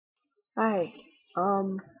Hi.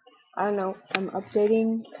 Um, I don't know. I'm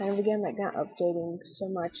updating kind of again, like not updating so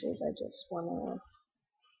much as I just wanna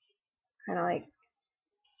kind of like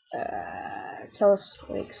tell us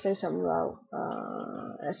like say something about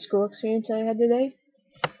a school experience I had today.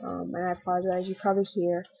 And I apologize. You probably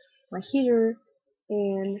hear my heater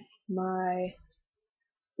and my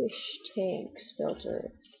fish tanks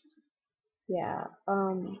filter. Yeah.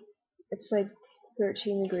 It's like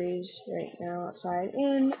 13 degrees right now outside,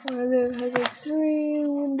 and where I live has like 3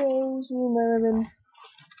 windows in my living.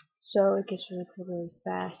 So it gets really cold really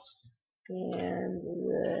fast. And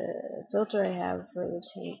the filter I have for the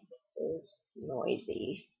tank is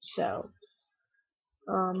noisy. So,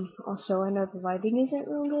 also I know the lighting isn't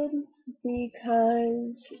real good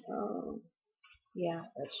because, yeah,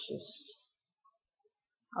 that's just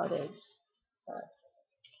how it is. But,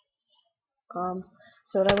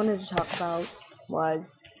 so what I wanted to talk about was,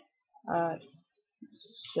 uh,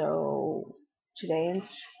 so today in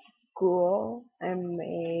school, I'm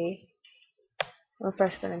a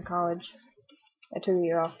freshman in college. I took a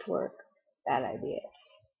year off to work. Bad idea.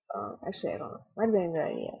 Actually, I don't know. Might have been a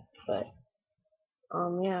good idea, but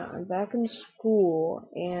yeah, I'm back in school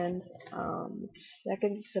and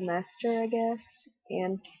second semester, I guess.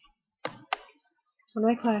 And one of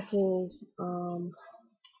my classes,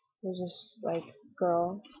 there's this like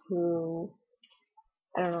girl who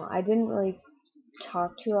I don't know. I didn't really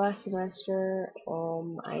talk to last semester.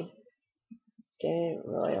 I didn't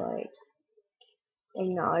really like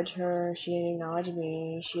acknowledge her. She didn't acknowledge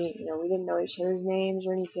me. We didn't know each other's names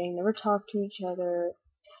or anything. Never talked to each other.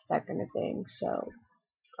 That kind of thing. So,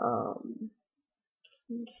 um,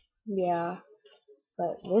 yeah.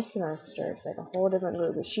 But this semester it's like a whole different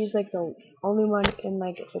group. But she's like the only one in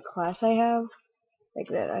like the class I have, like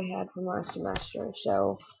that I had from last semester.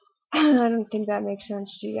 So I don't think that makes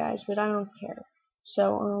sense to you guys, but I don't care.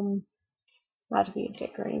 So not to be a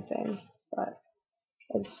dick or anything, but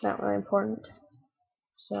it's not really important.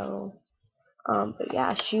 So but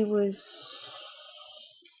yeah, she was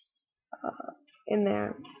in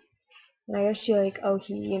there, and I guess she like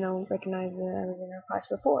he recognized that I was in her class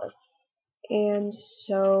before, and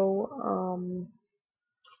so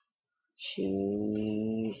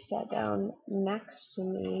she sat down next to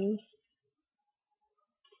me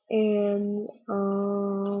and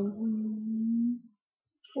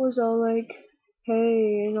was all like,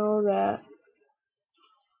 "Hey," and all that.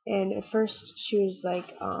 And at first she was like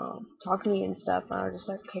talking to me and stuff. And I was just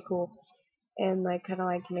like, "Okay, cool," and like kind of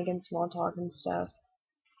like making small talk and stuff.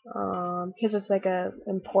 Because it's like a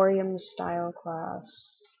Emporium style class.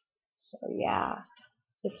 So yeah,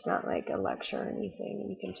 it's not like a lecture or anything. And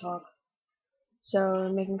you can talk. So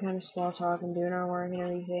making kind of small talk and doing our work and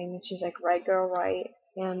everything. And she's like, "Right, girl, right."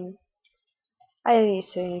 And I didn't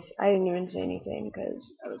even say anything because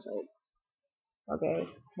I was like, okay,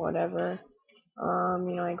 whatever.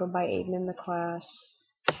 I go by Aiden in the class.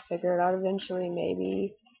 Figure it out eventually,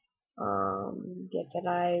 maybe. Get that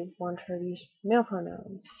I want her to use male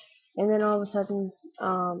pronouns. And then all of a sudden,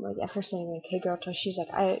 like after saying like, "Hey girl," she's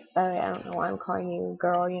like, I don't know why I'm calling you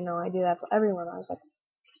girl. I do that to everyone." I was like,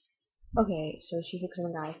 okay, so she thinks I'm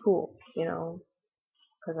a guy. Cool,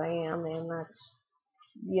 because I am, and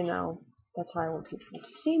you know, that's how I want people to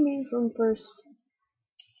see me from first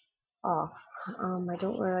off. I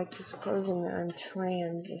don't really like disclosing that I'm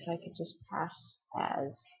trans if I could just pass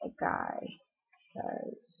as a guy,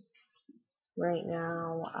 because right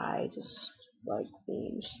now I just like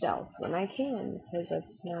being stealth when I can, because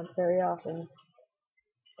that's not very often.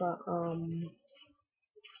 But,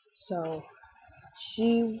 so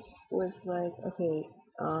she was like, okay,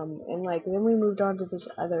 and like then we moved on to this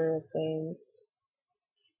other thing,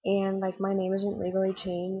 and like my name isn't legally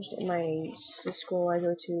changed, and the school I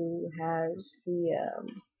go to has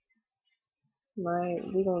my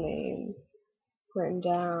legal name written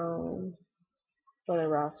down for the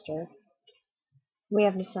roster. We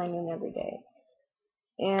have to sign in every day.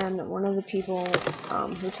 And one of the people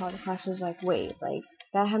who taught the class was like, wait, like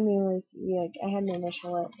that had me like, yeah, I had my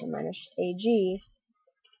initial and my initial AG.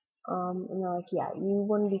 And they're like, yeah, you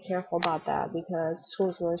want to be careful about that because the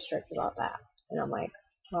school's really strict about that. And I'm like,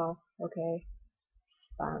 well, okay,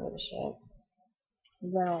 I don't give a shit.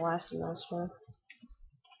 Then all last semester,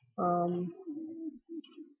 um,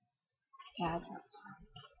 yeah,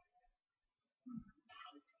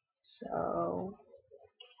 so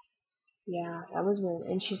yeah, that was weird.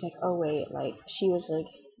 And she's like, oh wait, like she was like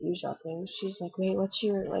eavesdropping. She's like, wait, what's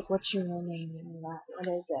your real name and all that? What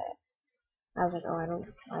is it? I was like, oh, I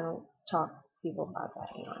don't talk to people about that.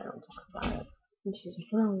 I don't talk about it. And she's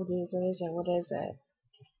like, oh, what is it? What is it?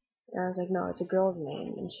 And I was like, no, it's a girl's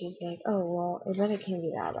name. And she's like, oh, well, I bet it can't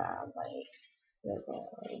be that bad. Like,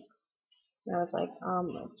 and I was like,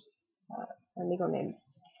 it's, my legal name's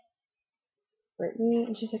Brittany.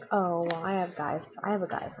 And she's like, oh, well, I have a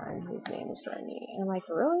guy friend whose name is Brittany. And I'm like,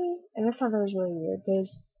 really? And I thought that was really weird because,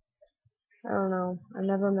 I don't know, I've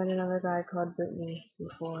never met another guy called Brittany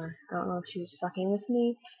before. I don't know if she was fucking with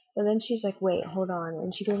me. But then she's like, wait, hold on.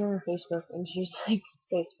 And she goes on her Facebook and she's like,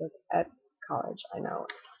 Facebook at college, I know,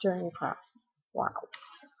 during a class. Wow.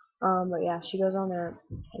 But yeah, she goes on there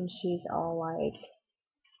and she's all like,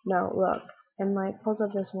 no, look, and like pulls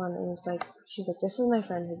up this one and it's like, she's like, this is my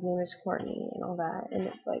friend, his name is Courtney and all that, and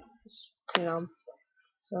it's like, you know,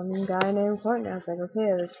 some guy named Courtney. I was like,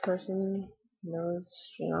 okay, this person knows,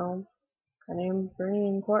 you know, a guy named Bernie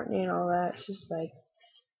and Courtney and all that. She's like,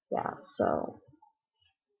 yeah, so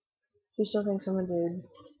she still thinks I'm a dude.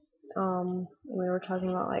 We were talking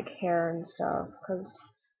about like hair and stuff, cause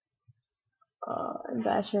and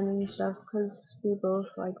fashion and stuff, cause we both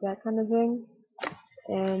like that kind of thing.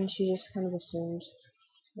 And she just kind of assumes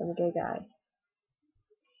I'm a gay guy,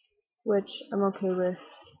 which I'm okay with,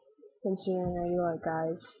 considering I do like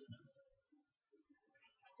guys,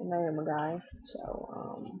 and I am a guy, so,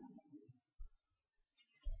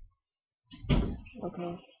 okay,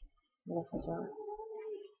 I guess that's all.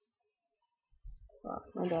 Well,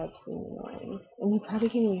 my dad's being annoying, and you probably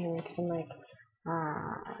can't even hear me because I'm like,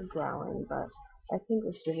 growling, but I think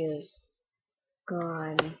this video's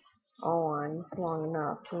gone on long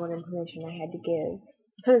enough for what information I had to give.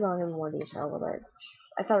 I could have gone in more detail with it.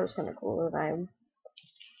 I thought it was kind of cool that I'm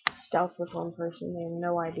stealth with one person. They have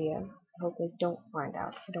no idea. I hope they don't find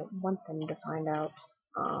out. I don't want them to find out.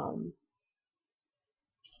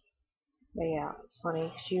 But yeah, it's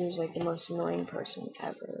funny. She was like the most annoying person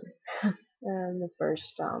ever. In the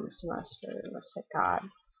first semester. I was like, God,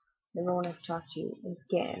 never want to talk to you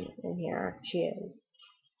again. And here she is,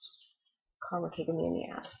 karma kicking me in the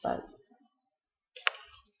ass. But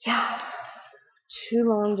yeah, too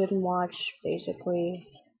long didn't watch. Basically,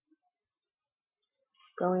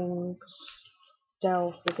 going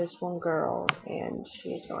stealth with this one girl, and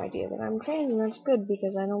she has no idea that I'm trans, and that's good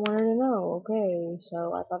because I don't want her to know. Okay,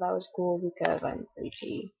 so I thought that was cool because I'm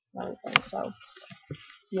preachy and everything. So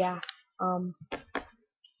yeah,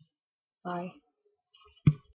 bye.